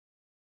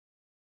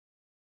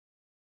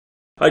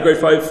Hi Grade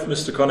 5,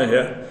 Mr. Connor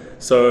here.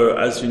 So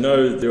as you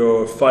know,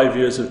 your 5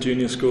 years of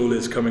junior school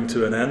is coming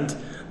to an end.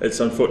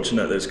 It's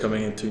unfortunate that it's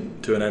coming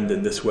to an end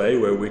in this way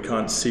where we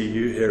can't see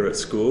you here at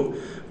school,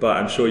 but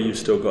I'm sure you've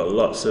still got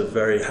lots of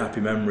very happy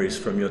memories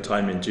from your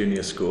time in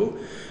junior school.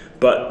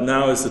 But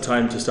now is the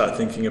time to start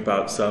thinking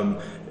about some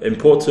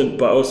important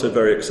but also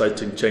very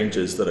exciting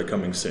changes that are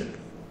coming soon.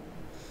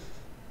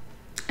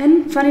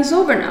 And fun is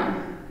over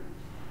now.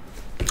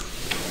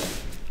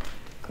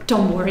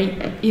 Don't worry,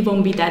 it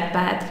won't be that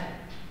bad.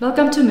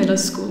 Welcome to middle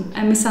school.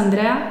 I'm Miss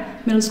Andrea,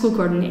 middle school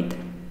coordinator.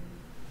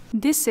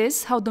 This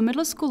is how the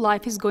middle school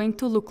life is going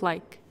to look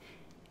like.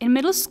 In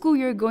middle school,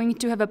 you're going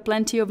to have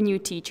plenty of new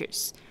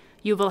teachers.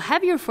 You will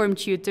have your form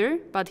tutor,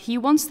 but he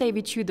won't stay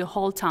with you the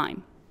whole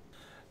time.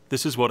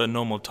 This is what a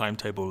normal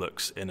timetable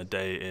looks in a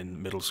day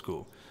in middle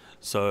school.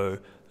 So,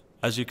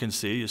 as you can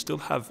see, you still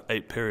have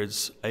 8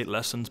 periods, 8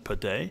 lessons per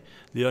day.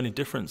 The only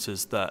difference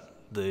is that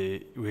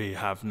we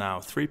have now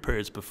 3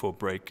 periods before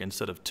break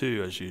instead of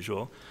 2 as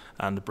usual,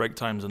 and the break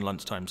times and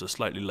lunch times are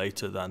slightly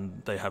later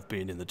than they have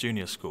been in the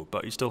junior school,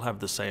 but you still have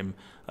the same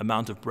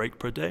amount of break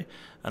per day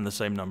and the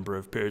same number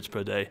of periods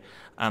per day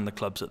and the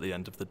clubs at the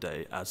end of the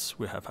day as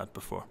we have had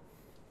before.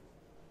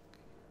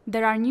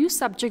 There are new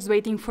subjects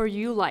waiting for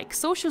you like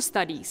social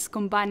studies,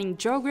 combining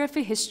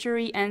geography,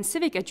 history and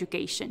civic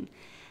education,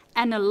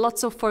 and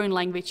lots of foreign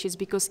languages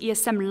because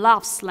ESM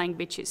loves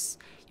languages.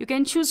 You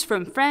can choose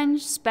from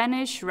French,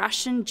 Spanish,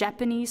 Russian,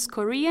 Japanese,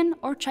 Korean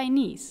or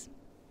Chinese.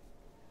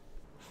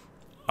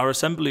 Our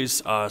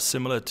assemblies are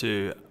similar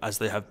to as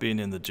they have been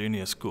in the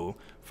junior school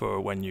for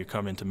when you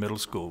come into middle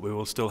school. We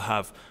will still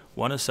have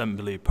 1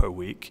 assembly per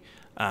week,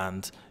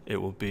 and it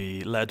will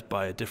be led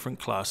by a different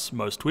class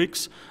most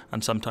weeks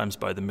and sometimes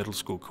by the middle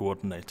school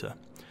coordinator.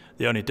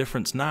 The only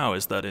difference now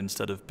is that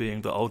instead of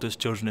being the oldest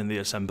children in the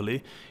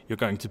assembly, you're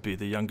going to be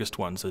the youngest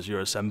ones, as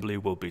your assembly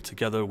will be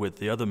together with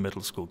the other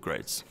middle school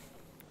grades.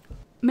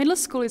 Middle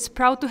school is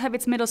proud to have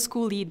its middle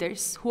school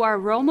leaders, who are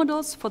role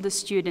models for the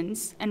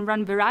students and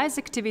run various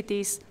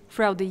activities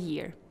throughout the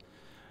year.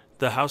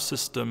 The house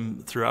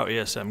system throughout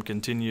ESM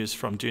continues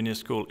from junior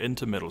school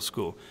into middle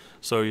school.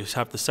 So you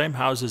have the same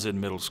houses in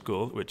middle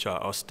school, which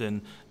are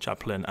Austin,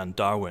 Chaplin and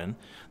Darwin.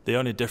 The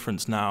only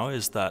difference now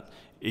is that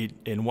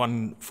in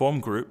one form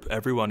group,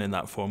 everyone in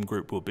that form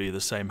group will be the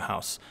same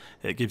house.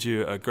 It gives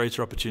you a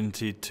greater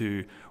opportunity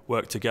to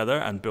work together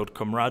and build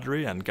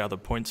camaraderie and gather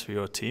points for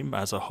your team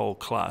as a whole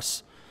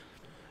class.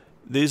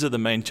 These are the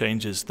main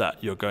changes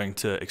that you're going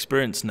to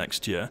experience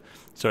next year,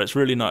 so it's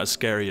really not as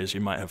scary as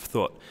you might have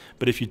thought.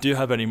 But if you do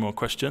have any more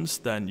questions,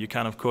 then you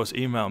can of course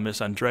email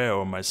Miss Andrea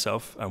or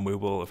myself, and we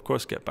will of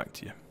course get back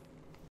to you.